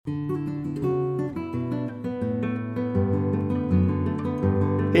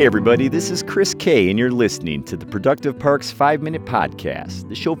Hey everybody, this is Chris K, and you're listening to the Productive Parks 5-Minute Podcast,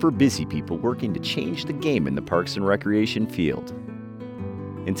 the show for busy people working to change the game in the parks and recreation field.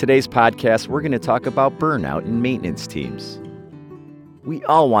 In today's podcast, we're going to talk about burnout in maintenance teams. We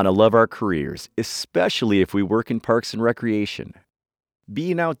all want to love our careers, especially if we work in parks and recreation.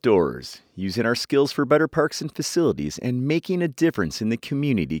 Being outdoors, using our skills for better parks and facilities, and making a difference in the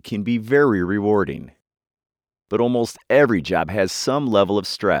community can be very rewarding. But almost every job has some level of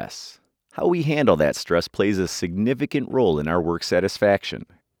stress. How we handle that stress plays a significant role in our work satisfaction.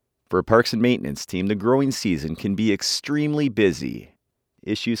 For a parks and maintenance team, the growing season can be extremely busy.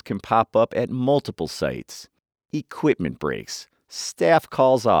 Issues can pop up at multiple sites. Equipment breaks, staff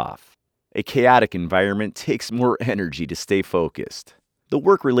calls off. A chaotic environment takes more energy to stay focused. The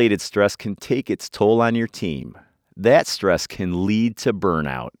work-related stress can take its toll on your team. That stress can lead to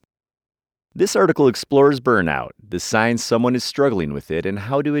burnout. This article explores burnout, the signs someone is struggling with it, and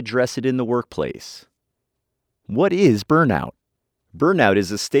how to address it in the workplace. What is burnout? Burnout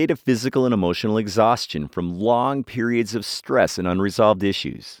is a state of physical and emotional exhaustion from long periods of stress and unresolved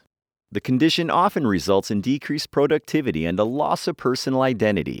issues. The condition often results in decreased productivity and a loss of personal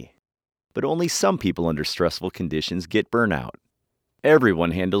identity. But only some people under stressful conditions get burnout.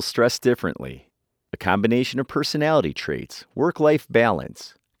 Everyone handles stress differently. A combination of personality traits, work-life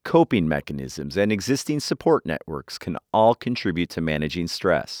balance, coping mechanisms, and existing support networks can all contribute to managing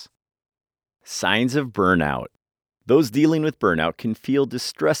stress. Signs of burnout. Those dealing with burnout can feel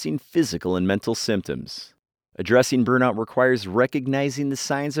distressing physical and mental symptoms. Addressing burnout requires recognizing the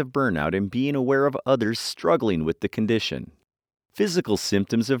signs of burnout and being aware of others struggling with the condition. Physical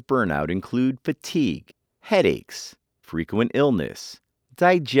symptoms of burnout include fatigue, headaches, frequent illness,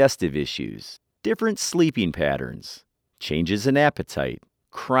 digestive issues, different sleeping patterns, changes in appetite,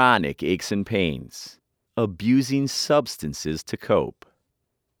 chronic aches and pains, abusing substances to cope.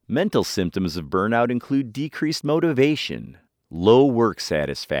 Mental symptoms of burnout include decreased motivation, low work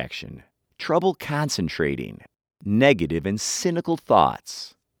satisfaction, trouble concentrating, negative and cynical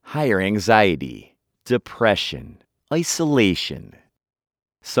thoughts, higher anxiety, depression, isolation.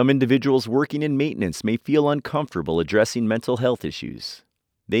 Some individuals working in maintenance may feel uncomfortable addressing mental health issues.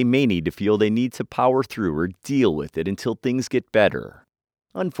 They may need to feel they need to power through or deal with it until things get better.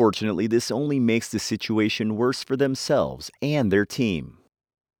 Unfortunately, this only makes the situation worse for themselves and their team.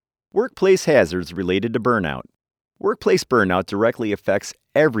 Workplace hazards related to burnout. Workplace burnout directly affects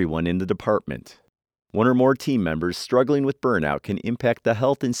everyone in the department. One or more team members struggling with burnout can impact the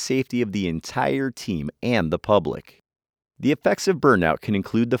health and safety of the entire team and the public. The effects of burnout can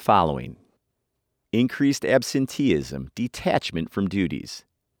include the following: increased absenteeism, detachment from duties.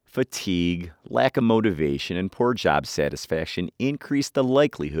 Fatigue, lack of motivation, and poor job satisfaction increase the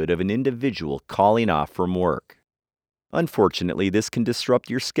likelihood of an individual calling off from work. Unfortunately, this can disrupt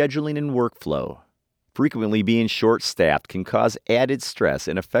your scheduling and workflow. Frequently being short-staffed can cause added stress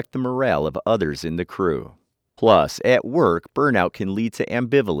and affect the morale of others in the crew. Plus, at work, burnout can lead to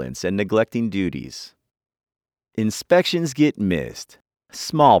ambivalence and neglecting duties. Inspections get missed.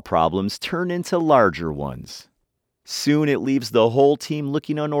 Small problems turn into larger ones. Soon it leaves the whole team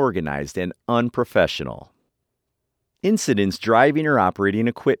looking unorganized and unprofessional. Incidents driving or operating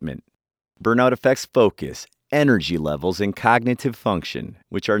equipment. Burnout affects focus, energy levels, and cognitive function,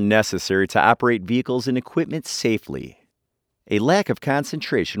 which are necessary to operate vehicles and equipment safely. A lack of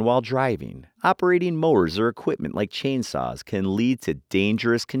concentration while driving, operating mowers or equipment like chainsaws can lead to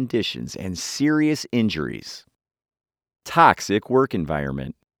dangerous conditions and serious injuries. Toxic work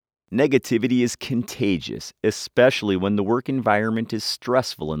environment. Negativity is contagious, especially when the work environment is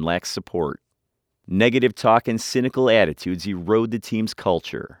stressful and lacks support. Negative talk and cynical attitudes erode the team's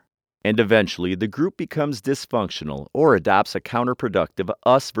culture. And eventually, the group becomes dysfunctional or adopts a counterproductive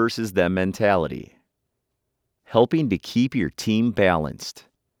us versus them mentality. Helping to keep your team balanced.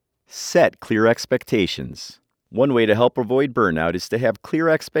 Set clear expectations. One way to help avoid burnout is to have clear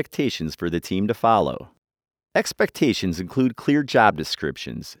expectations for the team to follow. Expectations include clear job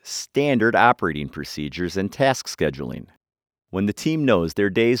descriptions, standard operating procedures, and task scheduling. When the team knows their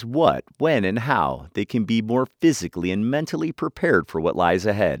day's what, when, and how, they can be more physically and mentally prepared for what lies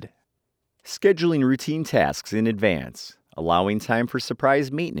ahead. Scheduling routine tasks in advance, allowing time for surprise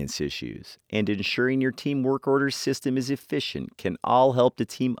maintenance issues, and ensuring your team work order system is efficient can all help the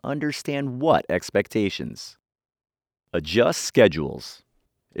team understand what expectations. Adjust schedules.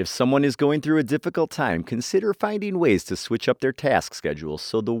 If someone is going through a difficult time, consider finding ways to switch up their task schedule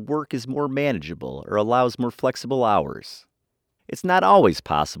so the work is more manageable or allows more flexible hours. It's not always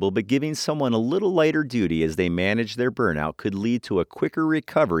possible, but giving someone a little lighter duty as they manage their burnout could lead to a quicker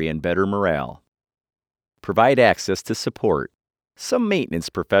recovery and better morale. Provide access to support. Some maintenance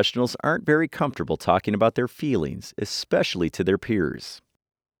professionals aren't very comfortable talking about their feelings, especially to their peers.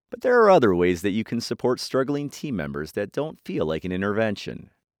 But there are other ways that you can support struggling team members that don't feel like an intervention.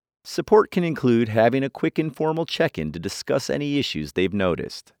 Support can include having a quick informal check-in to discuss any issues they've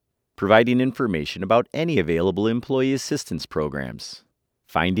noticed, providing information about any available employee assistance programs,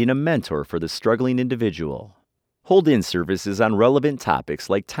 finding a mentor for the struggling individual, hold-in services on relevant topics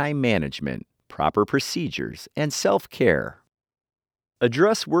like time management, proper procedures, and self-care.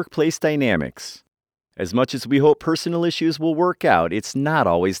 Address workplace dynamics. As much as we hope personal issues will work out, it's not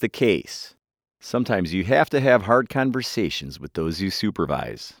always the case. Sometimes you have to have hard conversations with those you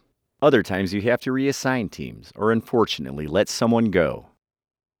supervise. Other times you have to reassign teams or, unfortunately, let someone go.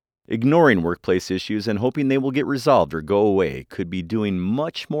 Ignoring workplace issues and hoping they will get resolved or go away could be doing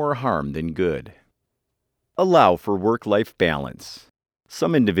much more harm than good. Allow for work-life balance.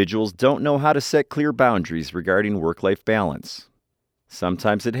 Some individuals don't know how to set clear boundaries regarding work-life balance.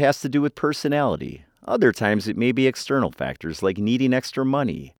 Sometimes it has to do with personality. Other times it may be external factors like needing extra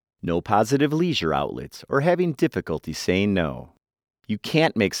money, no positive leisure outlets, or having difficulty saying no. You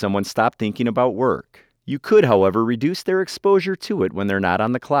can't make someone stop thinking about work. You could, however, reduce their exposure to it when they're not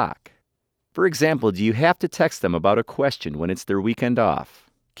on the clock. For example, do you have to text them about a question when it's their weekend off?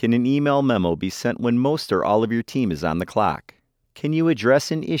 Can an email memo be sent when most or all of your team is on the clock? Can you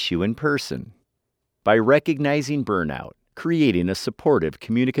address an issue in person? By recognizing burnout, creating a supportive,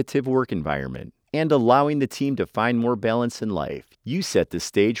 communicative work environment, and allowing the team to find more balance in life, you set the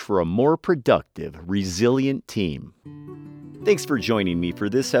stage for a more productive, resilient team. Thanks for joining me for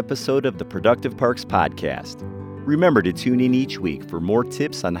this episode of the Productive Parks Podcast. Remember to tune in each week for more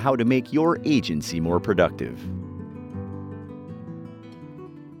tips on how to make your agency more productive.